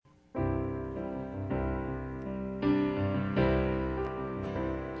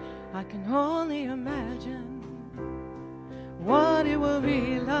I can only imagine what it will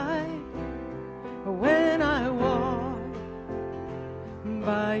be like when I walk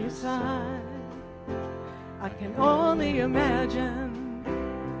by your side. I can only imagine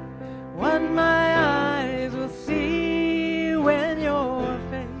what my eyes will see when your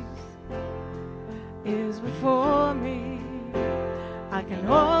face is before me. I can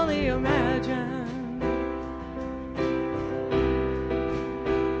only imagine.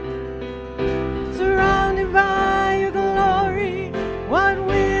 Surrounded by your glory, what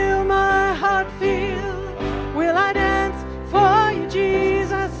will my heart feel? Will I dance for you,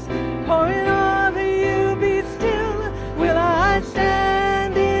 Jesus? Pouring over you, be still. Will I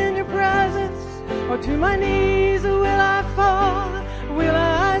stand in your presence? Or to my knees will I fall? Will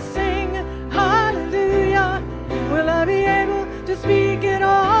I sing hallelujah? Will I be able to speak it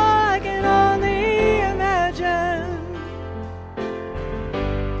all? I can only imagine.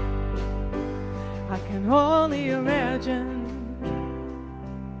 I can only imagine.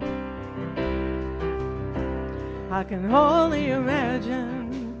 I can only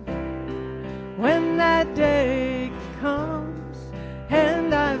imagine when that day comes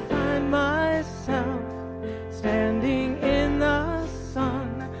and I find myself standing in the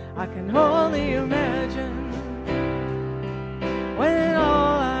sun. I can only imagine when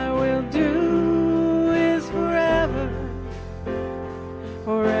all I will do is forever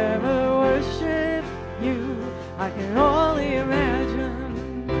worship you. I can only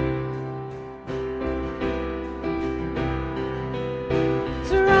imagine.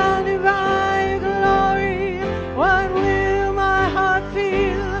 Surrounded by your glory, what will my heart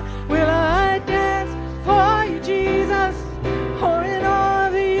feel? Will I dance for you, Jesus? Or in all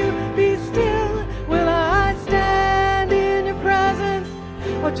of you be still? Will I stand in your presence?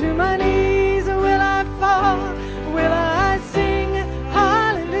 Or to my knees will I fall? Will I sing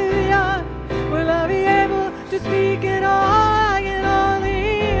hallelujah? Will I be able to speak it all? I can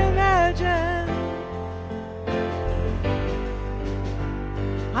only imagine.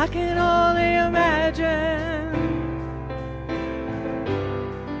 I can only imagine.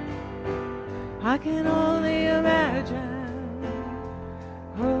 I can only imagine.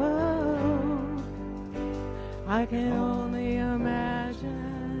 Oh, I can only imagine.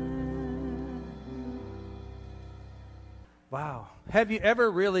 Wow. Have you ever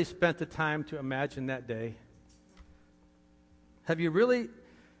really spent the time to imagine that day? Have you really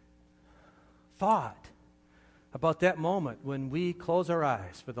thought about that moment when we close our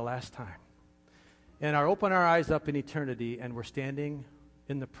eyes for the last time and open our eyes up in eternity and we're standing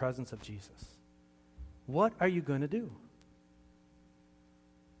in the presence of Jesus? What are you going to do?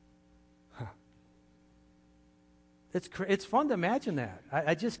 It's fun to imagine that.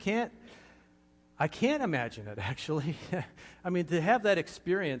 I just can't. I can't imagine it, actually. I mean, to have that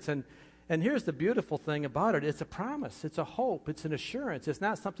experience, and here's the beautiful thing about it. It's a promise. It's a hope. It's an assurance. It's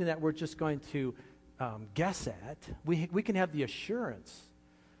not something that we're just going to guess at. We can have the assurance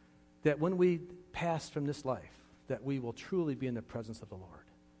that when we pass from this life, that we will truly be in the presence of the Lord.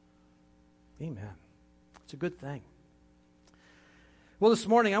 Amen. It's a good thing. Well, this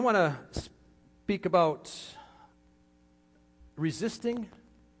morning I want to speak about resisting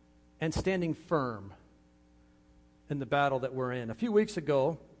and standing firm in the battle that we're in. A few weeks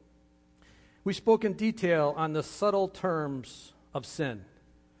ago, we spoke in detail on the subtle terms of sin,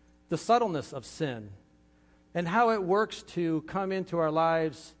 the subtleness of sin, and how it works to come into our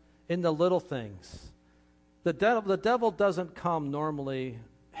lives in the little things. The devil doesn't come normally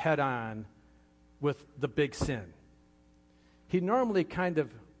head on with the big sin. He normally kind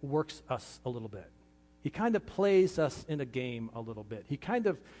of works us a little bit. He kind of plays us in a game a little bit. He kind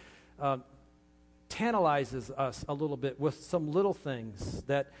of tantalizes us a little bit with some little things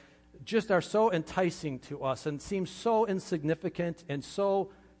that just are so enticing to us and seem so insignificant and so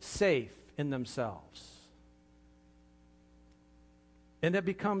safe in themselves. And it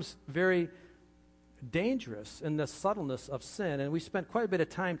becomes very dangerous in the subtleness of sin. And we spent quite a bit of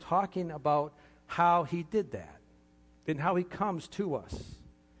time talking about how he did that and how he comes to us.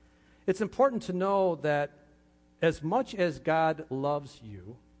 It's important to know that as much as God loves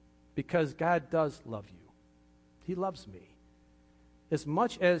you, because God does love you, he loves me, as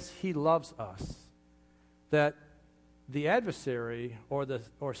much as he loves us, that the adversary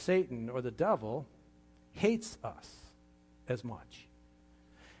or Satan or the devil hates us as much.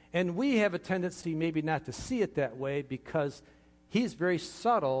 And we have a tendency maybe not to see it that way because he's very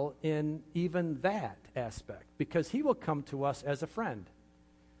subtle in even that aspect, because he will come to us as a friend.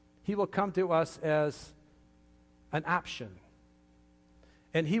 He will come to us as an option.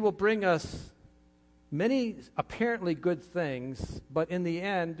 And he will bring us many apparently good things, but in the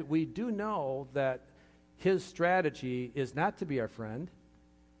end, we do know that his strategy is not to be our friend.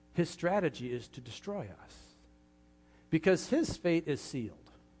 His strategy is to destroy us, because his fate is sealed.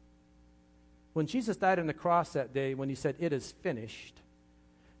 When Jesus died on the cross that day, when he said, "It is finished,"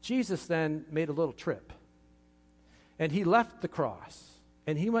 Jesus then made a little trip. And he left the cross,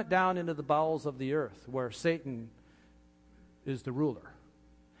 and he went down into the bowels of the earth where Satan is the ruler.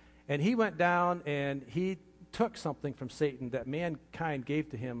 And he went down and he took something from Satan that mankind gave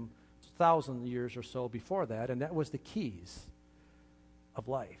to him 1,000 years or so before that, and that was the keys of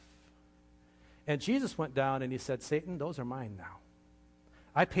life. And Jesus went down and he said, "Satan, those are mine now.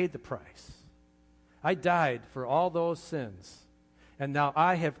 I paid the price. I died for all those sins. And now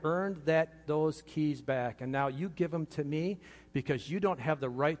I have earned those keys back. And now you give them to me because you don't have the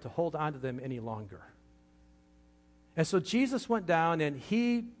right to hold on to them any longer." And so Jesus went down and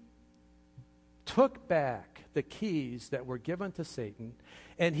he took back the keys that were given to Satan.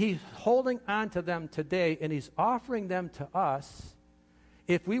 And he's holding on to them today, and he's offering them to us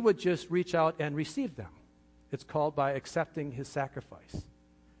if we would just reach out and receive them. It's called by accepting his sacrifice.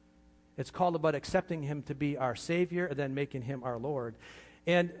 It's called about accepting him to be our Savior and then making him our Lord.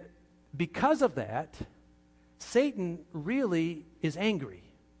 And because of that, Satan really is angry.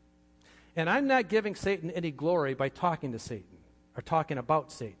 And I'm not giving Satan any glory by talking to Satan or talking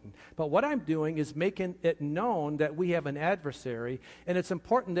about Satan. But what I'm doing is making it known that we have an adversary, and it's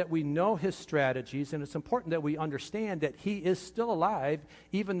important that we know his strategies, and it's important that we understand that he is still alive,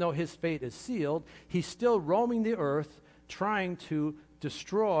 even though his fate is sealed. He's still roaming the earth trying to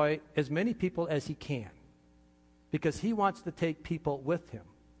destroy as many people as he can, because he wants to take people with him.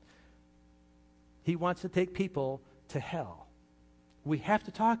 He wants to take people to hell. We have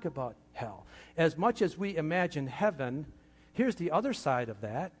to talk about hell. As much as we imagine heaven, here's the other side of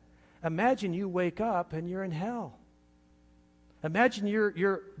that. Imagine you wake up and you're in hell. Imagine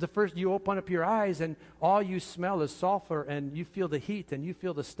you open up your eyes and all you smell is sulfur, and you feel the heat and you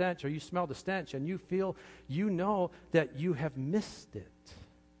feel the stench, or you smell the stench, and you know that you have missed it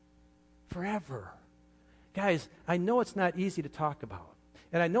forever. Guys, I know it's not easy to talk about,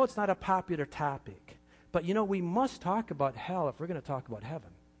 and I know it's not a popular topic, but we must talk about hell if we're going to talk about heaven.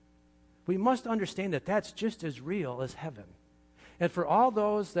 We must understand that that's just as real as heaven. And for all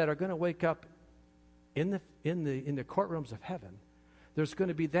those that are going to wake up in the courtrooms of heaven, there's going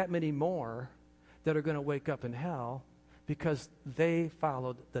to be that many more that are going to wake up in hell because they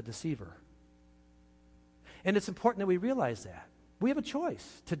followed the deceiver. And it's important that we realize that. We have a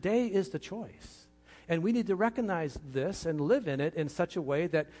choice. Today is the choice. And we need to recognize this and live in it in such a way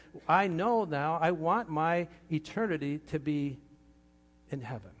that I know now I want my eternity to be in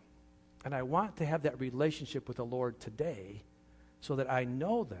heaven. And I want to have that relationship with the Lord today, so that I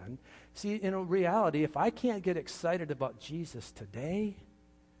know then. See, in reality, if I can't get excited about Jesus today,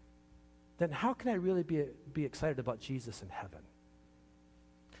 then how can I really be excited about Jesus in heaven?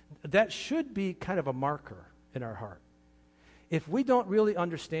 That should be kind of a marker in our heart. If we don't really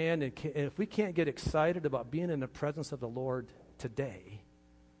understand and if we can't get excited about being in the presence of the Lord today,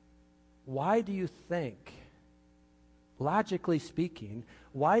 why do you think, logically speaking,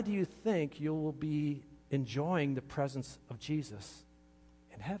 why do you think you will be enjoying the presence of Jesus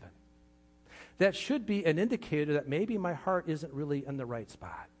in heaven? That should be an indicator that maybe my heart isn't really in the right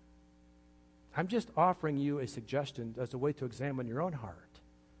spot. I'm just offering you a suggestion as a way to examine your own heart.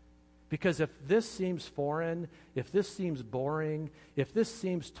 Because if this seems foreign, if this seems boring, if this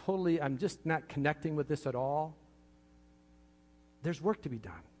seems totally, I'm just not connecting with this at all, there's work to be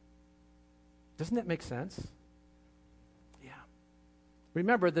done. Doesn't that make sense? Yeah.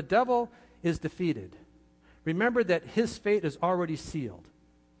 Remember, the devil is defeated. Remember that his fate is already sealed.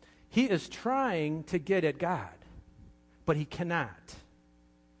 He is trying to get at God, but he cannot.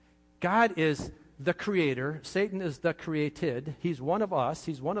 God is the creator. Satan is the created. He's one of us.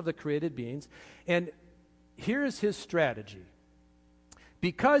 He's one of the created beings. And here's his strategy.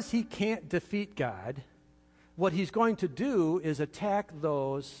 Because he can't defeat God, what he's going to do is attack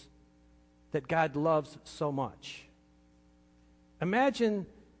those that God loves so much. Imagine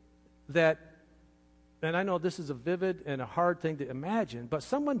that, and I know this is a vivid and a hard thing to imagine, but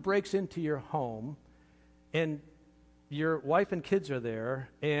someone breaks into your home and your wife and kids are there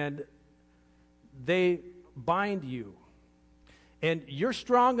and they bind you. And you're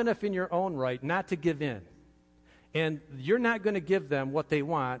strong enough in your own right not to give in. And you're not going to give them what they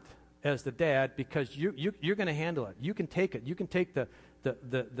want as the dad because you're going to handle it. You can take it. You can take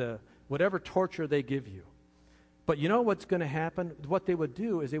the whatever torture they give you. But you know what's going to happen? What they would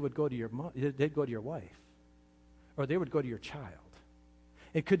do is they would go to your wife, or they would go to your child,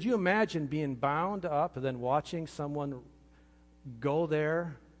 And could you imagine being bound up and then watching someone go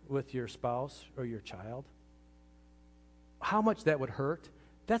there with your spouse or your child? How much that would hurt?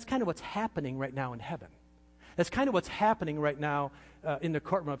 That's kind of what's happening right now in heaven. That's kind of what's happening right now in the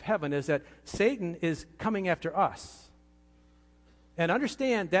courtroom of heaven, is that Satan is coming after us. And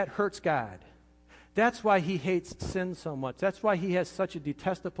understand that hurts God. That's why he hates sin so much. That's why he has such a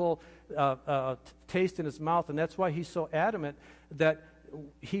detestable taste in his mouth, and that's why he's so adamant that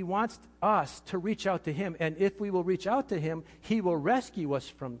he wants us to reach out to him. And if we will reach out to him, he will rescue us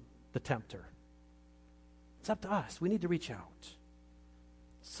from the tempter. It's up to us. We need to reach out.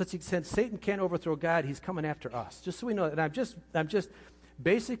 Since Satan can't overthrow God, he's coming after us. Just so we know. And I'm just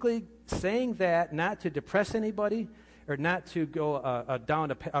basically saying that not to depress anybody or not to go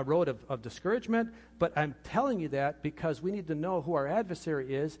down a road of discouragement, but I'm telling you that because we need to know who our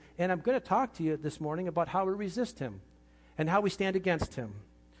adversary is, and I'm going to talk to you this morning about how we resist him and how we stand against him.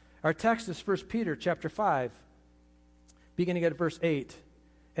 Our text is 1 Peter chapter 5, beginning at verse 8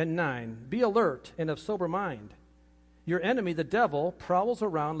 and 9. Be alert and of sober mind. Your enemy, the devil, prowls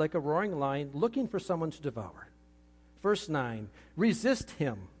around like a roaring lion looking for someone to devour. Verse 9, resist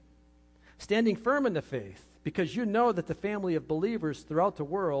him, standing firm in the faith, because you know that the family of believers throughout the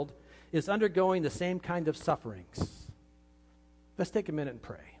world is undergoing the same kind of sufferings. Let's take a minute and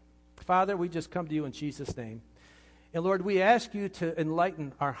pray. Father, we just come to you in Jesus' name. And Lord, we ask you to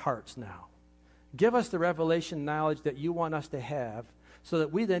enlighten our hearts now. Give us the revelation knowledge that you want us to have so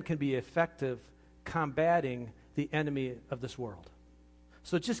that we then can be effective combating the enemy of this world.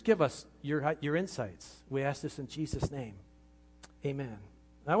 So just give us your insights. We ask this in Jesus' name. Amen.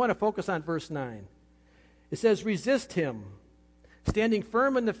 I want to focus on verse 9. It says, resist him, standing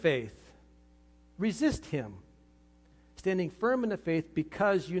firm in the faith. Resist him, standing firm in the faith,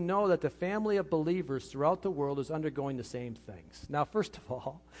 because you know that the family of believers throughout the world is undergoing the same things. Now, first of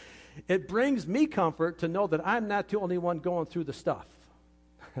all, it brings me comfort to know that I'm not the only one going through the stuff.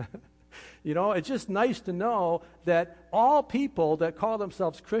 You know, it's just nice to know that all people that call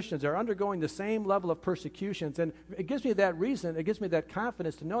themselves Christians are undergoing the same level of persecutions. And it gives me that reason, it gives me that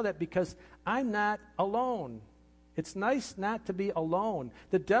confidence to know that because I'm not alone. It's nice not to be alone.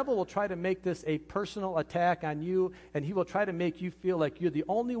 The devil will try to make this a personal attack on you, and he will try to make you feel like you're the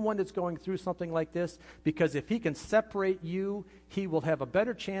only one that's going through something like this, because if he can separate you, he will have a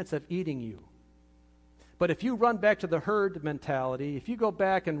better chance of eating you. But if you run back to the herd mentality, if you go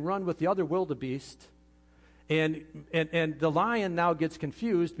back and run with the other wildebeest, and the lion now gets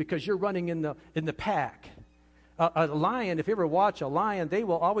confused because you're running in the pack. A lion, if you ever watch a lion, they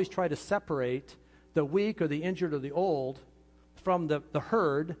will always try to separate the weak or the injured or the old from the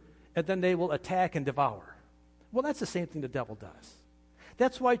herd, and then they will attack and devour. Well, that's the same thing the devil does.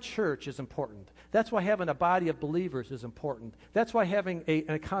 That's why church is important. That's why having a body of believers is important. That's why having an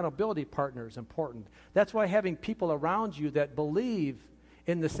accountability partner is important. That's why having people around you that believe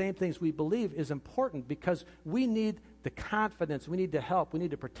in the same things we believe is important, because we need the confidence, we need the help, we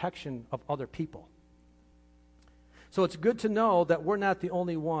need the protection of other people. So it's good to know that we're not the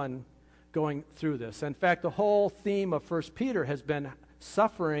only one going through this. In fact, the whole theme of 1 Peter has been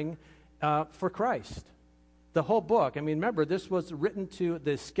suffering for Christ. The whole book. I mean, remember, this was written to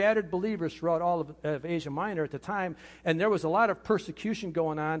the scattered believers throughout all of Asia Minor at the time, and there was a lot of persecution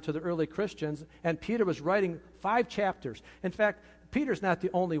going on to the early Christians, and Peter was writing 5 chapters. In fact, Peter's not the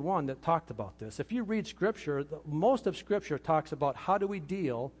only one that talked about this. If you read Scripture, most of Scripture talks about how do we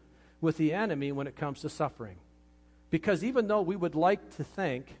deal with the enemy when it comes to suffering. Because even though we would like to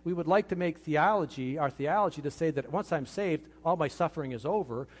think, we would like to make our theology to say that once I'm saved, all my suffering is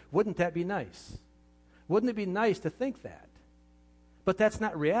over, wouldn't that be nice? Wouldn't it be nice to think that? But that's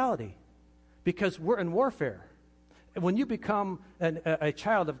not reality, because we're in warfare. When you become a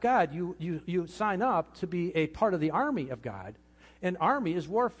child of God, you sign up to be a part of the army of God. An army is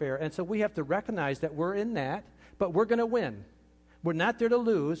warfare, and so we have to recognize that we're in that, but we're going to win. We're not there to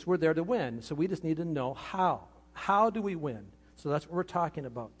lose, we're there to win. So we just need to know how. How do we win? So that's what we're talking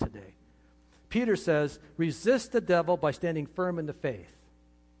about today. Peter says, resist the devil by standing firm in the faith.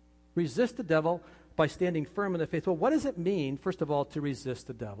 Resist the devil by standing firm in the faith. Well, what does it mean, first of all, to resist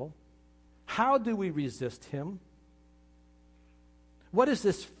the devil? How do we resist him? What is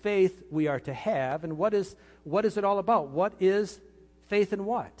this faith we are to have, and what is it all about? What is faith in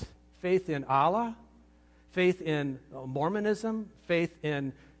what? Faith in Allah? Faith in Mormonism? Faith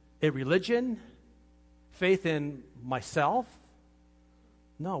in a religion? Faith in myself?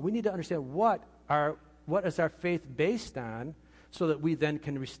 No, we need to understand what is our faith based on, so that we then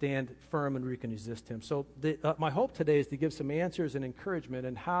can stand firm and we can resist him. So my hope today is to give some answers and encouragement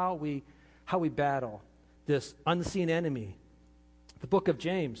in how we battle this unseen enemy The book of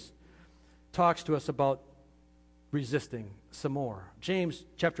James talks to us about resisting some more. James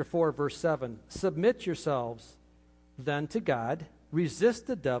chapter 4, verse 7, submit yourselves then to God, resist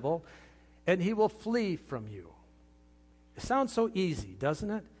the devil, and he will flee from you. It sounds so easy, doesn't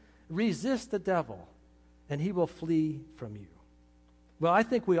it? Resist the devil, and he will flee from you. Well, I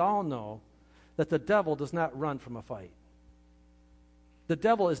think we all know that the devil does not run from a fight. The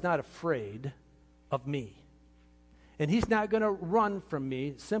devil is not afraid of me. And he's not going to run from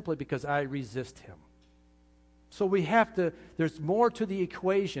me simply because I resist him. So there's more to the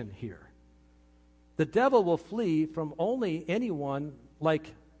equation here. The devil will flee from only anyone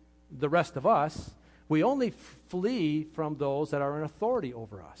like the rest of us. We only flee from those that are in authority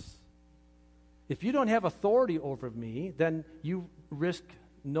over us. If you don't have authority over me, then you risk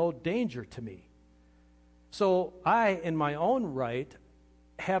no danger to me. So I, in my own right,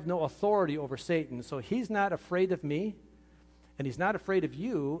 have no authority over Satan. So he's not afraid of me, and he's not afraid of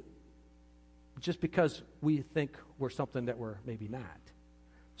you just because we think we're something that we're maybe not.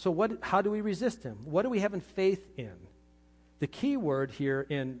 So how do we resist him? What are we having faith in? The key word here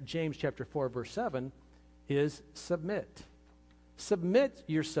in James chapter 4, verse 7 is submit. Submit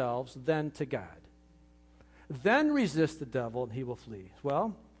yourselves then to God. Then resist the devil, and he will flee.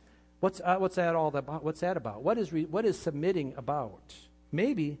 Well, what's that all about? What's that about? What is submitting about?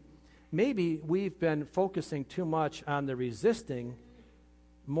 Maybe we've been focusing too much on the resisting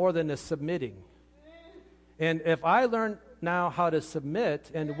more than the submitting. And if I learn now how to submit,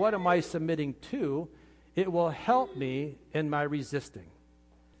 and what am I submitting to, it will help me in my resisting.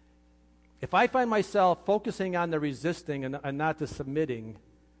 If I find myself focusing on the resisting and not the submitting,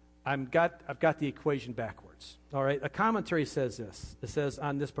 I've got the equation backwards. All right, a commentary says this. It says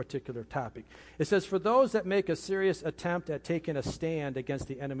on this particular topic. It says, for those that make a serious attempt at taking a stand against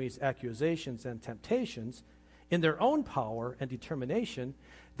the enemy's accusations and temptations, in their own power and determination,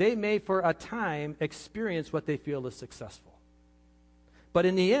 they may for a time experience what they feel is successful. But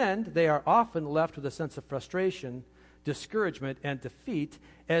in the end, they are often left with a sense of frustration, discouragement, and defeat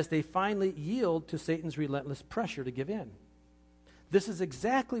as they finally yield to Satan's relentless pressure to give in. This is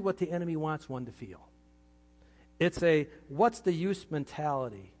exactly what the enemy wants one to feel. It's a what's the use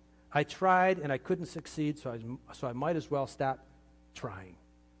mentality. I tried and I couldn't succeed, so I might as well stop trying.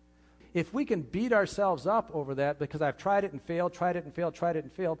 If we can beat ourselves up over that because I've tried it and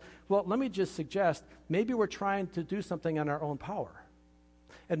failed, well, let me just suggest maybe we're trying to do something on our own power.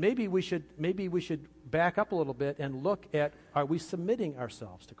 And maybe we should back up a little bit and look at, are we submitting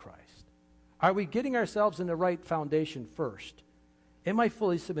ourselves to Christ? Are we getting ourselves in the right foundation first? Am I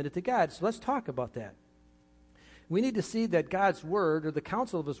fully submitted to God? So let's talk about that. We need to see that God's word, or the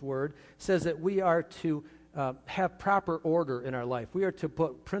counsel of his word, says that we are to have proper order in our life. We are to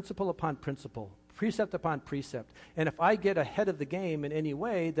put principle upon principle, precept upon precept. And if I get ahead of the game in any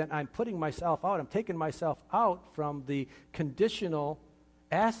way, then I'm putting myself out. I'm taking myself out from the conditional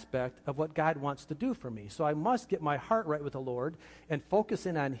aspect of what God wants to do for me. So I must get my heart right with the Lord and focus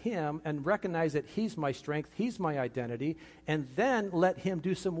in on him and recognize that he's my strength, he's my identity, and then let him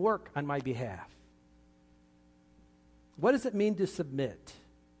do some work on my behalf. What does it mean to submit?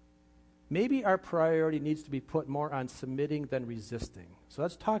 Maybe our priority needs to be put more on submitting than resisting. So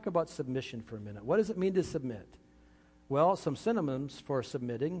let's talk about submission for a minute. What does it mean to submit? Well, some synonyms for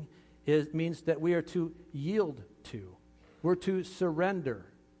submitting means that we are to yield to. We're to surrender.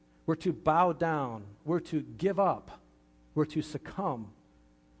 We're to bow down. We're to give up. We're to succumb.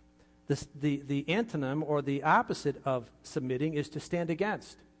 The antonym or the opposite of submitting is to stand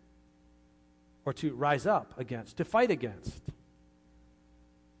against, or to rise up against, to fight against.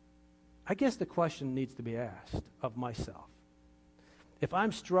 I guess the question needs to be asked of myself. If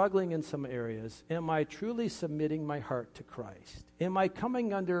I'm struggling in some areas, am I truly submitting my heart to Christ? Am I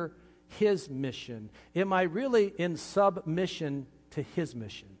coming under his mission? Am I really in submission to his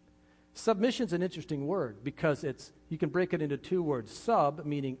mission? Submission is an interesting word because you can break it into two words. Sub,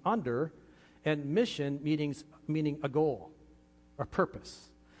 meaning under, and mission, meaning a goal or purpose.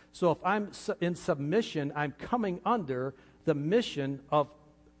 So if I'm in submission, I'm coming under the mission of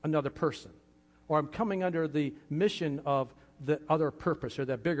another person, or I'm coming under the mission of the other purpose or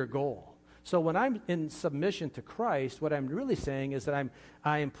that bigger goal. So when I'm in submission to Christ, what I'm really saying is that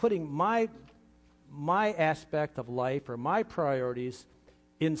I am putting my aspect of life or my priorities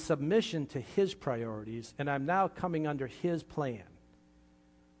in submission to his priorities, and I'm now coming under his plan.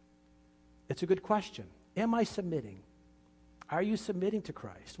 It's a good question. Am I submitting? Are you submitting to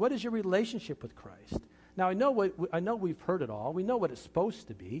Christ? What is your relationship with Christ? Now, I know we've heard it all. We know what it's supposed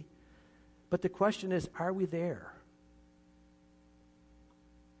to be. But the question is, are we there?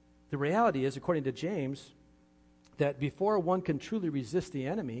 The reality is, according to James, that before one can truly resist the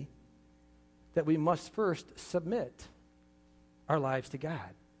enemy, that we must first submit our lives to God.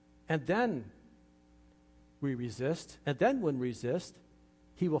 And then we resist. And then when we resist,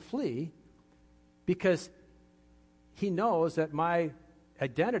 he will flee, because he knows that my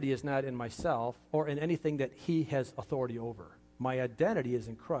identity is not in myself or in anything that he has authority over. My identity is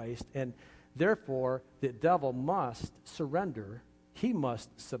in Christ, and therefore the devil must surrender. He must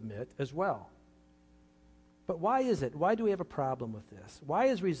submit as well. But why is it? Why do we have a problem with this? Why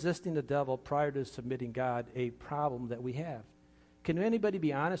is resisting the devil prior to submitting God a problem that we have? Can anybody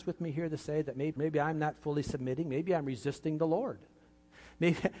be honest with me here to say that maybe I'm not fully submitting? Maybe I'm resisting the Lord.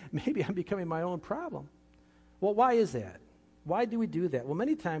 Maybe I'm becoming my own problem. Well, why is that? Why do we do that? Well,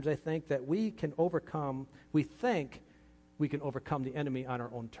 many times I think that we think we can overcome the enemy on our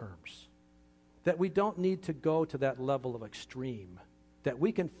own terms. That we don't need to go to that level of extreme. That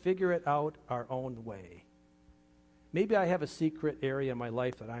we can figure it out our own way. Maybe I have a secret area in my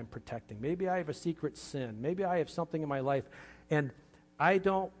life that I'm protecting. Maybe I have a secret sin. Maybe I have something in my life, and I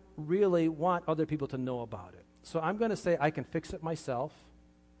don't really want other people to know about it. So I'm going to say I can fix it myself,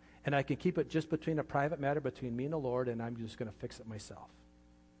 and I can keep it just between a private matter between me and the Lord, and I'm just going to fix it myself.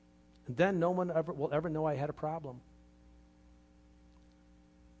 And then no one will ever know I had a problem.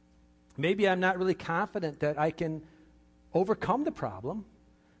 Maybe I'm not really confident that I can overcome the problem.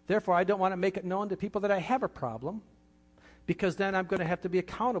 Therefore, I don't want to make it known to people that I have a problem, because then I'm going to have to be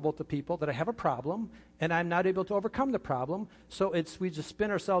accountable to people that I have a problem, and I'm not able to overcome the problem. So we just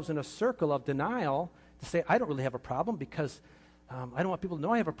spin ourselves in a circle of denial to say, I don't really have a problem because I don't want people to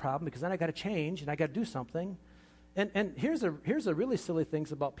know I have a problem, because then I got to change and I got to do something. And here's the really silly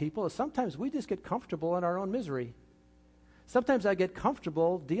things about people is sometimes we just get comfortable in our own misery. Sometimes I get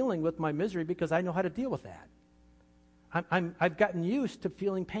comfortable dealing with my misery because I know how to deal with that. I've gotten used to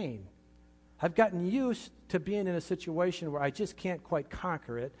feeling pain. I've gotten used to being in a situation where I just can't quite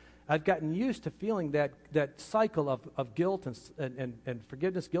conquer it. I've gotten used to feeling that cycle of guilt and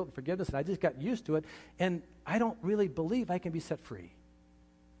forgiveness, guilt and forgiveness, and I just got used to it, and I don't really believe I can be set free.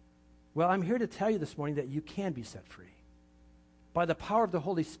 Well, I'm here to tell you this morning that you can be set free. By the power of the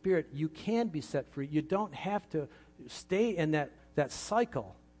Holy Spirit, you can be set free. You don't have to stay in that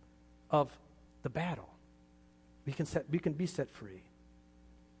cycle of the battle. We can be set free.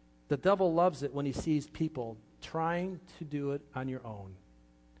 The devil loves it when he sees people trying to do it on your own.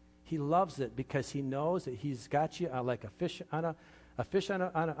 He loves it because he knows that he's got you like a fish on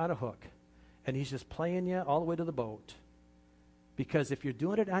a hook, and he's just playing you all the way to the boat. Because if you're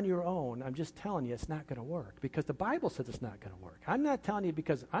doing it on your own, I'm just telling you, it's not going to work. Because the Bible says it's not going to work. I'm not telling you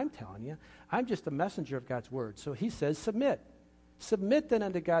because I'm telling you. I'm just a messenger of God's word. So he says, submit. Submit then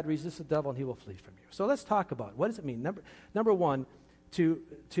unto God, resist the devil, and he will flee from you. So let's talk about it. What does it mean? Number one, to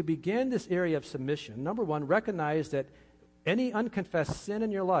begin this area of submission, number one, recognize that any unconfessed sin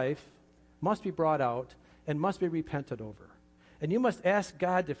in your life must be brought out and must be repented over. And you must ask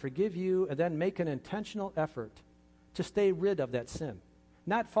God to forgive you and then make an intentional effort to stay rid of that sin.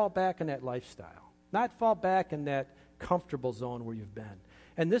 Not fall back in that lifestyle. Not fall back in that comfortable zone where you've been.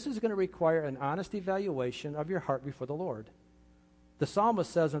 And this is going to require an honest evaluation of your heart before the Lord. The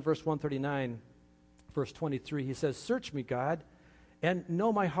psalmist says in verse 139, verse 23, he says, "Search me, God, and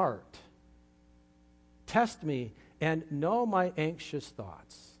know my heart. Test me and know my anxious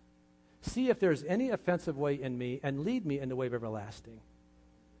thoughts. See if there's any offensive way in me, and lead me in the way of everlasting."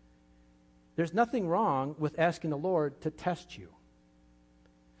 There's nothing wrong with asking the Lord to test you.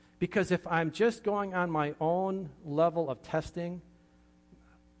 Because if I'm just going on my own level of testing,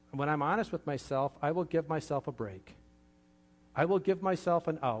 when I'm honest with myself, I will give myself a break. I will give myself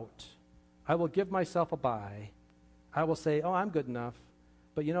an out. I will give myself a bye. I will say, oh, I'm good enough.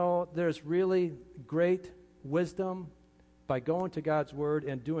 But there's really great wisdom by going to God's word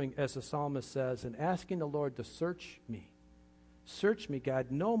and doing as the psalmist says and asking the Lord to search me. Search me,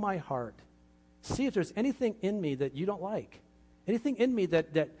 God. Know my heart. See if there's anything in me that you don't like. Anything in me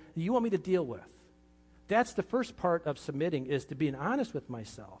that you want me to deal with. That's the first part of submitting, is to being honest with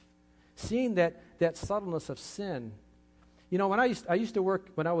myself. Seeing that subtleness of sin. When I used to work,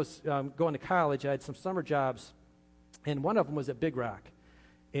 when I was going to college, I had some summer jobs, and one of them was at Big Rock.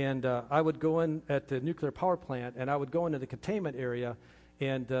 And I would go in at the nuclear power plant, and I would go into the containment area,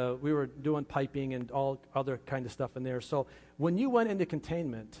 and we were doing piping and all other kind of stuff in there. So when you went into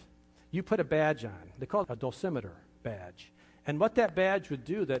containment, you put a badge on. They call it a dosimeter badge. And what that badge would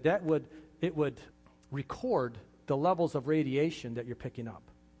do, it would record the levels of radiation that you're picking up.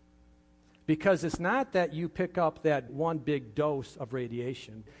 Because it's not that you pick up that one big dose of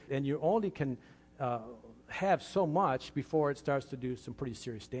radiation, and you only can have so much before it starts to do some pretty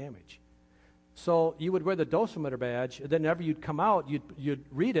serious damage. So you would wear the dosimeter badge, and then whenever you'd come out, you'd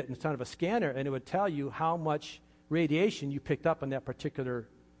read it in front of a scanner, and it would tell you how much radiation you picked up on that particular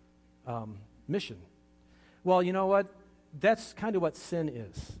mission. Well, you know what? That's kind of what sin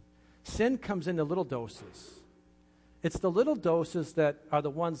is. Sin comes in the little doses. It's the little doses that are the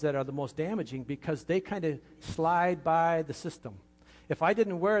ones that are the most damaging because they kind of slide by the system. If I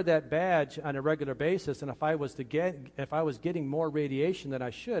didn't wear that badge on a regular basis, and if I was getting more radiation than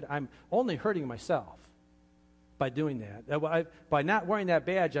I should, I'm only hurting myself by doing that. By not wearing that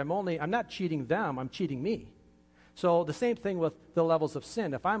badge, I'm not cheating them, I'm cheating me. So the same thing with the levels of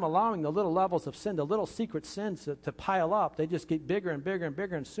sin. If I'm allowing the little levels of sin, the little secret sins to pile up, they just get bigger and bigger and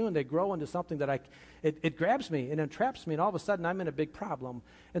bigger, and soon they grow into something that it grabs me and entraps me, and all of a sudden I'm in a big problem.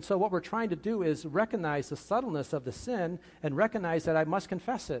 And so what we're trying to do is recognize the subtleness of the sin and recognize that I must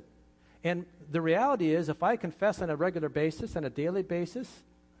confess it. And the reality is, if I confess on a regular basis, on a daily basis,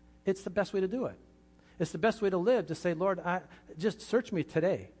 it's the best way to do it. It's the best way to live, to say, Lord, just search me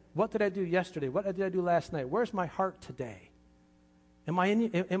today. What did I do yesterday? What did I do last night? Where's my heart today? Am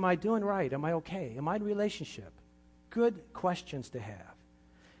I doing right? Am I okay? Am I in relationship? Good questions to have.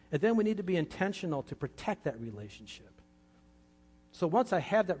 And then we need to be intentional to protect that relationship. So once I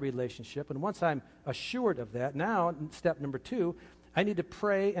have that relationship, and once I'm assured of that, now, step number 2, I need to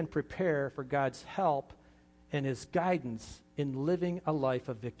pray and prepare for God's help and His guidance in living a life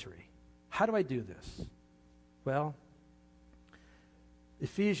of victory. How do I do this? Well,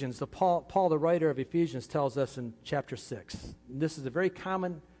 Ephesians, Paul, the writer of Ephesians, tells us in chapter 6. This is a very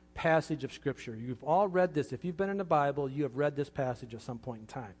common passage of Scripture. You've all read this. If you've been in the Bible, you have read this passage at some point in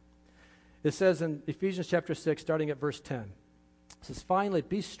time. It says in Ephesians chapter 6, starting at verse 10, it says, "Finally,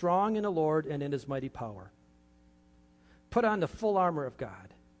 be strong in the Lord and in His mighty power. Put on the full armor of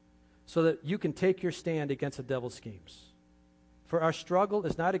God, so that you can take your stand against the devil's schemes. For our struggle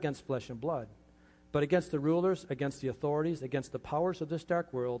is not against flesh and blood, but against the rulers, against the authorities, against the powers of this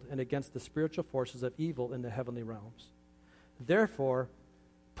dark world, and against the spiritual forces of evil in the heavenly realms. Therefore,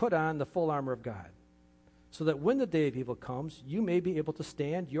 put on the full armor of God, so that when the day of evil comes, you may be able to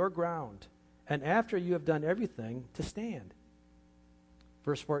stand your ground, and after you have done everything, to stand."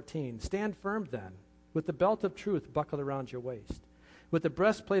 Verse 14, "Stand firm then, with the belt of truth buckled around your waist, with the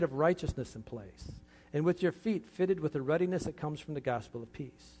breastplate of righteousness in place, and with your feet fitted with the readiness that comes from the gospel of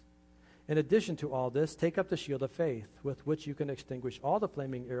peace. In addition to all this, take up the shield of faith, with which you can extinguish all the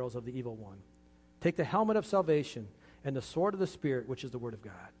flaming arrows of the evil one. Take the helmet of salvation and the sword of the Spirit, which is the word of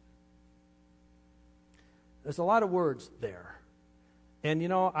God." There's a lot of words there. And,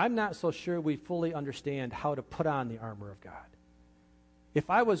 I'm not so sure we fully understand how to put on the armor of God. If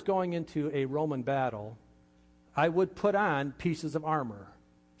I was going into a Roman battle, I would put on pieces of armor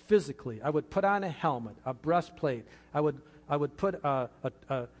physically. I would put on a helmet, a breastplate. I would put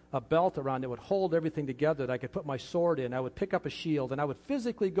a belt around that would hold everything together, that I could put my sword in. I would pick up a shield, and I would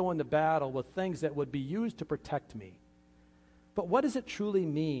physically go into battle with things that would be used to protect me. But what does it truly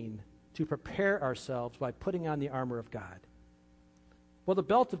mean to prepare ourselves by putting on the armor of God? Well, the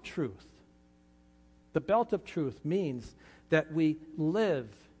belt of truth. The belt of truth means that we live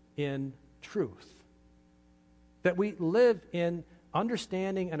in truth. That we live in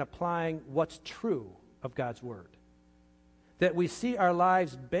understanding and applying what's true of God's Word. That we see our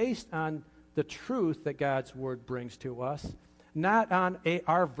lives based on the truth that God's Word brings to us, not on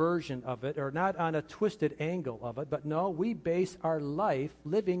our version of it or not on a twisted angle of it, but no, we base our life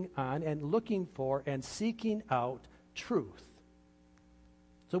living on and looking for and seeking out truth.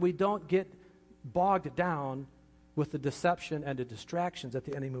 So we don't get bogged down with the deception and the distractions that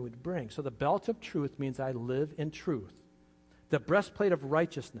the enemy would bring. So the belt of truth means I live in truth. The breastplate of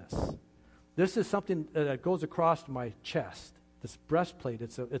righteousness. This is something that goes across my chest. This breastplate,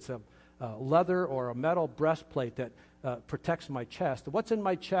 it's a leather or a metal breastplate that protects my chest. What's in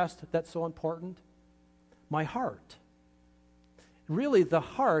my chest that's so important? My heart. Really, the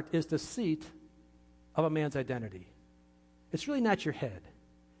heart is the seat of a man's identity. It's really not your head.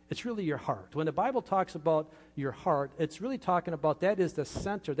 It's really your heart. When the Bible talks about your heart, it's really talking about that is the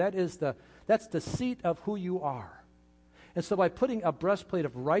center. That's the seat of who you are. And so by putting a breastplate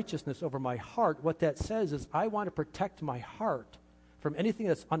of righteousness over my heart, what that says is I want to protect my heart from anything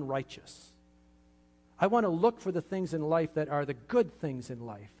that's unrighteous. I want to look for the things in life that are the good things in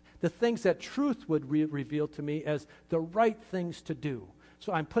life, the things that truth would reveal to me as the right things to do.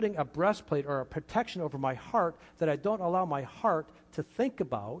 So I'm putting a breastplate or a protection over my heart that I don't allow my heart to think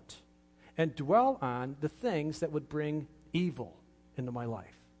about and dwell on the things that would bring evil into my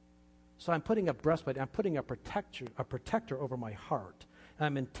life. So I'm putting a breastplate, I'm putting a protector over my heart. And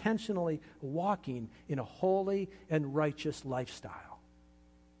I'm intentionally walking in a holy and righteous lifestyle.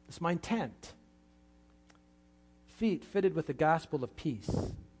 It's my intent. feet fitted with the gospel of peace.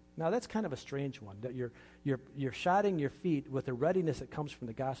 Now that's kind of a strange one, that you're shodding your feet with the readiness that comes from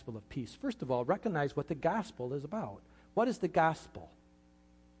the gospel of peace. First of all, recognize what the gospel is about. What is the gospel?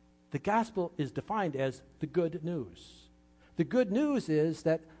 The gospel is defined as the good news. The good news is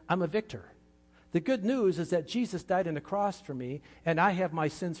that I'm a victor. The good news is that Jesus died on the cross for me, and I have my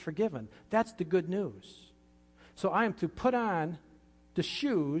sins forgiven. That's the good news. So I am to put on the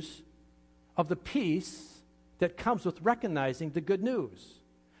shoes of the peace that comes with recognizing the good news.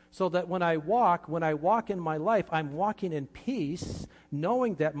 So that when I walk in my life, I'm walking in peace,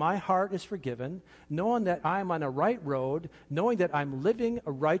 knowing that my heart is forgiven, knowing that I'm on a right road, knowing that I'm living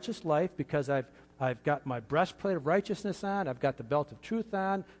a righteous life because I've got my breastplate of righteousness on, I've got the belt of truth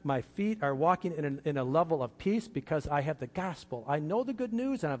on, my feet are walking in a level of peace because I have the gospel. I know the good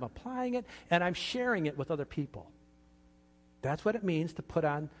news and I'm applying it and I'm sharing it with other people. That's what it means to put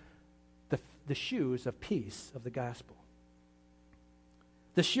on the shoes of peace of the gospel.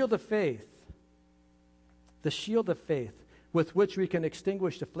 The shield of faith. The shield of faith with which we can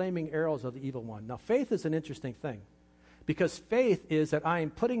extinguish the flaming arrows of the evil one. Now, faith is an interesting thing because faith is that I am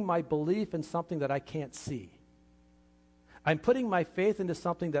putting my belief in something that I can't see. I'm putting my faith into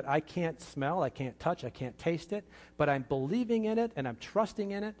something that I can't smell, I can't touch, I can't taste it, but I'm believing in it and I'm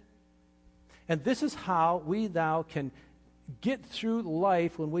trusting in it. And this is how we now can get through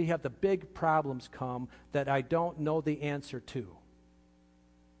life when we have the big problems come that I don't know the answer to.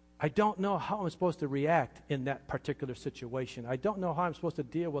 I don't know how I'm supposed to react in that particular situation. I don't know how I'm supposed to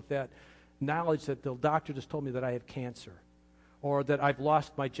deal with that knowledge that the doctor just told me that I have cancer, or that I've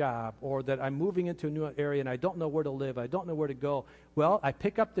lost my job, or that I'm moving into a new area and I don't know where to live, I don't know where to go. Well, I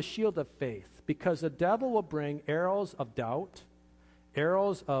pick up the shield of faith because the devil will bring arrows of doubt,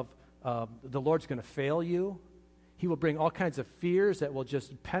 arrows of the Lord's going to fail you. He will bring all kinds of fears that will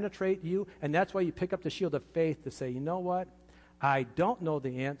just penetrate you, and that's why you pick up the shield of faith to say, you know what? I don't know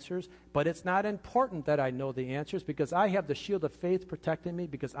the answers, but it's not important that I know the answers because I have the shield of faith protecting me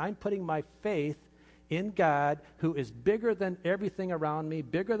because I'm putting my faith in God who is bigger than everything around me,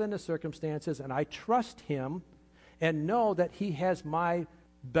 bigger than the circumstances, and I trust him and know that he has my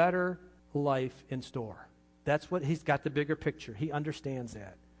better life in store. That's what he's got, the bigger picture. He understands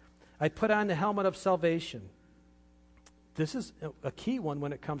that. I put on the helmet of salvation. This is a key one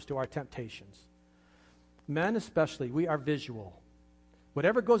when it comes to our temptations. Men especially, we are visual.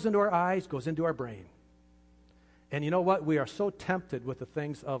 Whatever goes into our eyes goes into our brain. And you know what? We are so tempted with the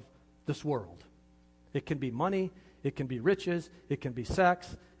things of this world. It can be money, it can be riches, it can be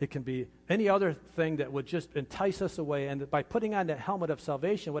sex, it can be any other thing that would just entice us away. And by putting on that helmet of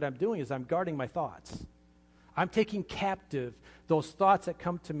salvation, what I'm doing is I'm guarding my thoughts. I'm taking captive those thoughts that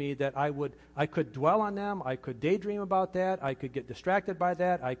come to me that I could dwell on them, I could daydream about that, I could get distracted by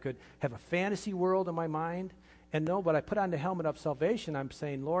that, I could have a fantasy world in my mind. And no, but I put on the helmet of salvation, I'm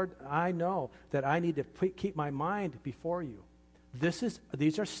saying, Lord, I know that I need to keep my mind before you.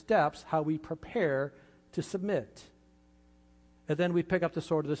 These are steps how we prepare to submit. And then we pick up the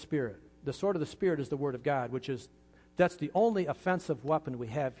sword of the Spirit. The sword of the Spirit is the Word of God, that's the only offensive weapon we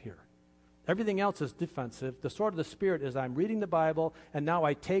have here. Everything else is defensive. The sword of the Spirit is I'm reading the Bible, and now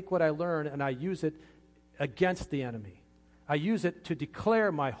I take what I learn and I use it against the enemy. I use it to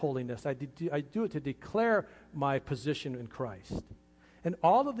declare my holiness. I do it to declare my position in Christ. And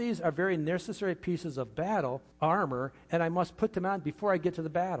all of these are very necessary pieces of battle armor, and I must put them on before I get to the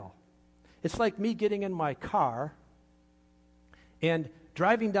battle. It's like me getting in my car and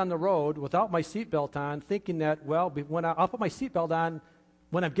driving down the road without my seatbelt on, thinking that, well, when I'll put my seatbelt on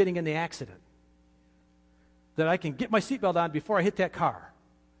when I'm getting in the accident, that I can get my seatbelt on before I hit that car.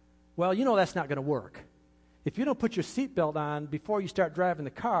 Well, you know that's not going to work. If you don't put your seatbelt on before you start driving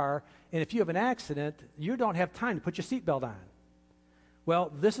the car, and if you have an accident, you don't have time to put your seatbelt on.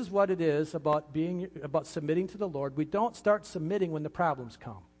 Well, this is what it is about submitting to the Lord. We don't start submitting when the problems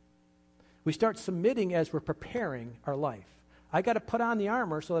come. We start submitting as we're preparing our life. I got to put on the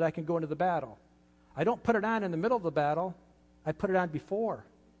armor so that I can go into the battle. I don't put it on in the middle of the battle. I put it on before.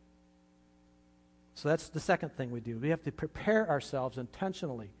 So that's the second thing we do. We have to prepare ourselves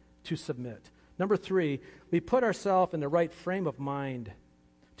intentionally to submit. Number 3, we put ourselves in the right frame of mind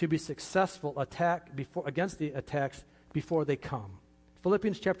to be successful against the attacks before they come.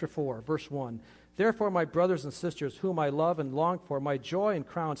 Philippians chapter 4, verse 1. Therefore, my brothers and sisters, whom I love and long for, my joy and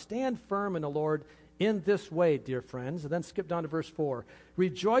crown, stand firm in the Lord in this way, dear friends. And then skip down to verse 4.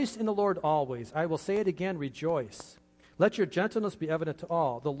 Rejoice in the Lord always. I will say it again, rejoice. Let your gentleness be evident to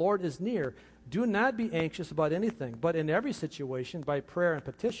all. The Lord is near. Do not be anxious about anything, but in every situation, by prayer and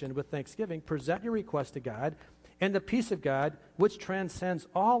petition, with thanksgiving, present your request to God, And the peace of God, which transcends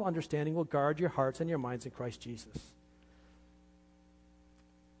all understanding, will guard your hearts and your minds in Christ Jesus.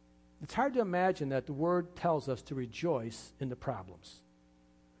 It's hard to imagine that the Word tells us to rejoice in the problems.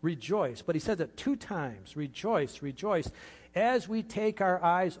 Rejoice. But he says it 2 times. Rejoice, rejoice. As we take our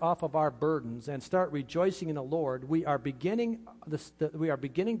eyes off of our burdens and start rejoicing in the Lord, we are beginning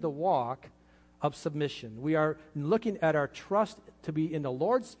the walk of submission. We are looking at our trust to be in the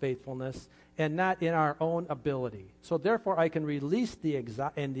Lord's faithfulness and not in our own ability. So therefore, I can release the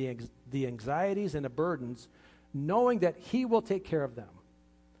anxieties and the burdens, knowing that he will take care of them.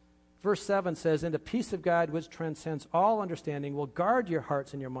 Verse 7 says, and the peace of God, which transcends all understanding, will guard your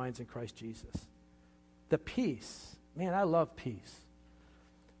hearts and your minds in Christ Jesus. The peace. Man, I love peace.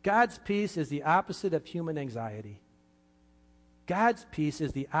 God's peace is the opposite of human anxiety. God's peace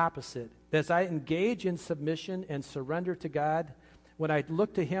is the opposite. As I engage in submission and surrender to God, when I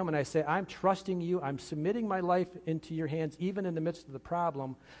look to him and I say, I'm trusting you, I'm submitting my life into your hands, even in the midst of the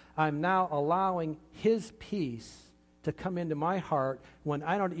problem, I'm now allowing his peace to come into my heart when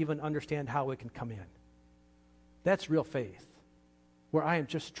I don't even understand how it can come in. That's real faith, where I am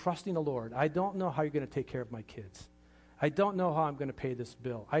just trusting the Lord. I don't know how you're going to take care of my kids. I don't know how I'm going to pay this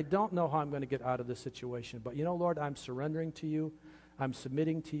bill. I don't know how I'm going to get out of this situation. But Lord, I'm surrendering to you. I'm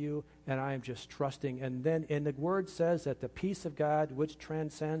submitting to you, and I am just trusting. And the word says that the peace of God, which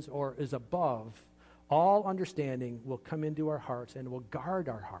transcends or is above all understanding, will come into our hearts and will guard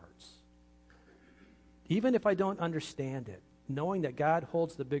our hearts. Even if I don't understand it, knowing that God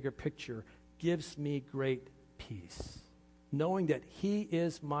holds the bigger picture gives me great peace. Knowing that he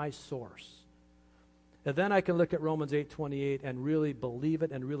is my source. And then I can look at Romans 8:28 and really believe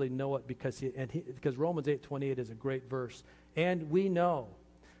it and really know it because Romans 8:28 is a great verse. And we know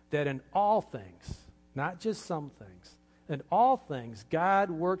that in all things, not just some things, in all things, God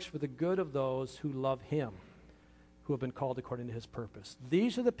works for the good of those who love him, who have been called according to his purpose.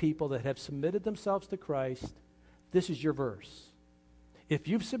 These are the people that have submitted themselves to Christ. This is your verse. If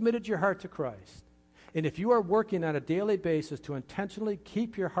you've submitted your heart to Christ, and if you are working on a daily basis to intentionally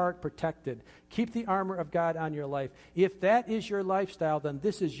keep your heart protected, keep the armor of God on your life, if that is your lifestyle, then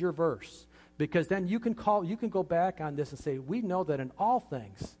this is your verse. Because then you can go back on this and say, we know that in all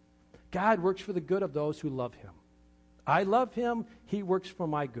things, God works for the good of those who love him. I love him, he works for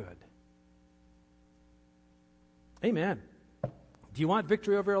my good. Amen. Do you want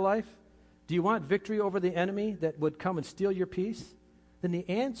victory over your life? Do you want victory over the enemy that would come and steal your peace? Then the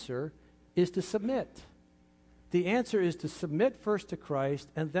answer is to submit. The answer is to submit first to Christ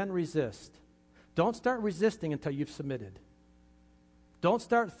and then resist. Don't start resisting until you've submitted. Don't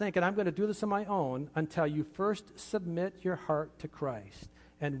start thinking, I'm going to do this on my own, until you first submit your heart to Christ.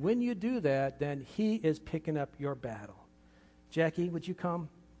 And when you do that, then he is picking up your battle. Jackie, would you come?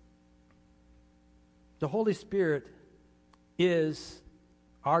 The Holy Spirit is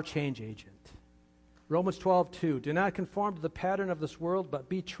our change agent. Romans 12:2, do not conform to the pattern of this world, but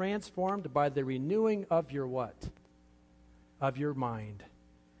be transformed by the renewing of your what? Of your mind.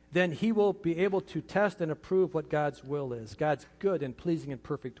 Then he will be able to test and approve what God's will is, God's good and pleasing and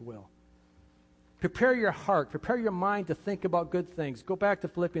perfect will. Prepare your heart, prepare your mind to think about good things. Go back to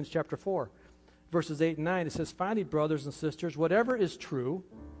Philippians chapter 4, verses 8 and 9. It says, finally, brothers and sisters, whatever is true,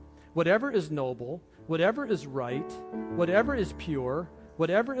 whatever is noble, whatever is right, whatever is pure,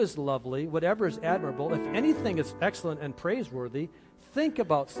 whatever is lovely, whatever is admirable, if anything is excellent and praiseworthy, think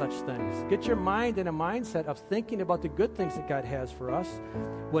about such things. Get your mind in a mindset of thinking about the good things that God has for us.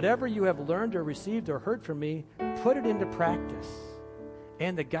 Whatever you have learned or received or heard from me, put it into practice.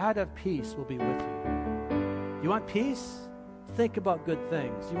 And the God of peace will be with you. You want peace? Think about good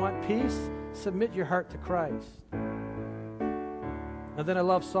things. You want peace? Submit your heart to Christ. And then I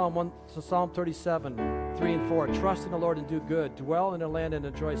love Psalm 37, 3 and 4. Trust in the Lord and do good. Dwell in the land and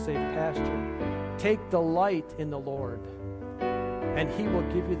enjoy safe pasture. Take delight in the Lord, and he will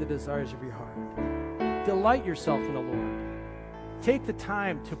give you the desires of your heart. Delight yourself in the Lord. Take the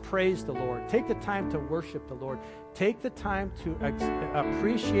time to praise the Lord. Take the time to worship the Lord. Take the time to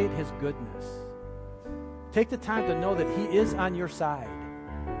appreciate his goodness. Take the time to know that he is on your side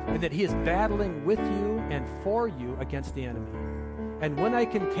and that he is battling with you and for you against the enemy. And when I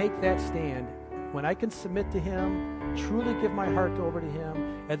can take that stand, when I can submit to him, truly give my heart over to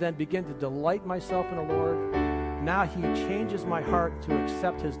him, and then begin to delight myself in the Lord, now he changes my heart to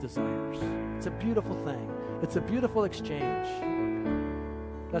accept his desires. It's a beautiful thing. It's a beautiful exchange.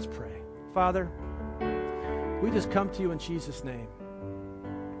 Let's pray. Father, we just come to you in Jesus' name.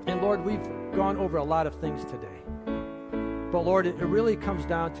 And Lord, we've gone over a lot of things today. But Lord, it really comes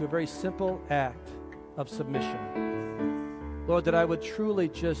down to a very simple act of submission. Lord, that I would truly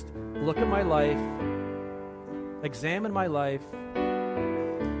just look at my life, examine my life,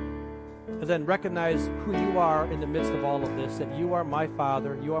 and then recognize who you are in the midst of all of this, that you are my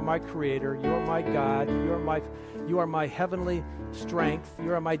Father, you are my Creator, you are my God, you are my heavenly strength,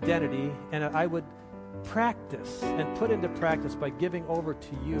 you are my identity, and I would practice and put into practice by giving over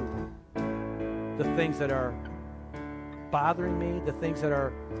to you the things that are bothering me, the things that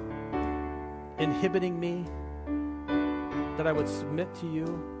are inhibiting me, that I would submit to you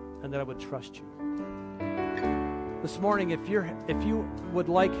and that I would trust you. This morning, if you would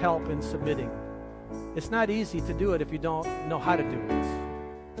like help in submitting, it's not easy to do it if you don't know how to do it.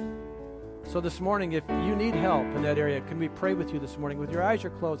 So this morning, if you need help in that area, can we pray with you this morning? With your eyes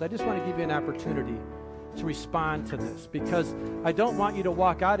are closed, I just want to give you an opportunity to respond to this, because I don't want you to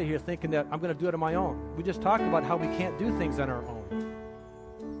walk out of here thinking that I'm going to do it on my own. We just talked about how we can't do things on our own.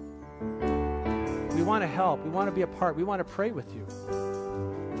 We want to help. We want to be a part. We want to pray with you.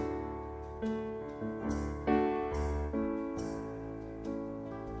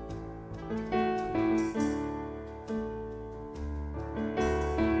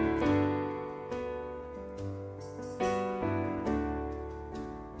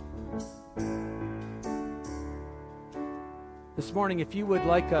 This morning, if you would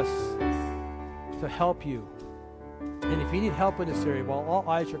like us to help you, and if you need help in this area, while all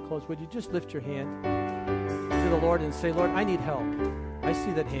eyes are closed, would you just lift your hand to the Lord and say, Lord, I need help. I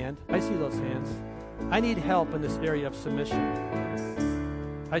see that hand. I see those hands. I need help in this area of submission.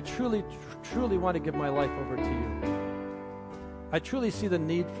 I truly, truly want to give my life over to you. I truly see the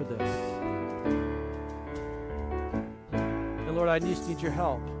need for this. And Lord, I just need your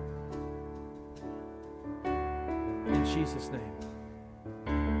help. In Jesus' name.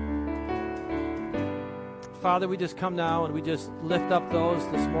 Father, we just come now and we just lift up those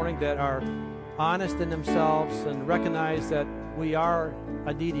this morning that are honest in themselves and recognize that we are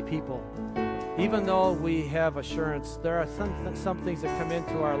a needy people. Even though we have assurance, there are some things that come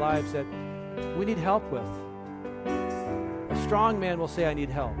into our lives that we need help with. A strong man will say, I need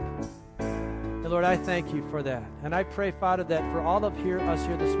help. And Lord, I thank you for that. And I pray, Father, that for all of us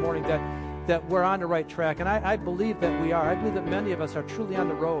here this morning, that we're on the right track. And I believe that we are. I believe that many of us are truly on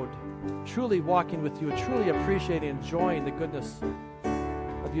the road, truly walking with you, truly appreciating and enjoying the goodness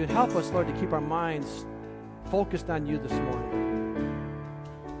of you. And help us, Lord, to keep our minds focused on you this morning.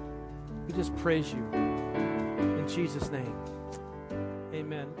 We just praise you. In Jesus' name,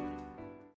 amen.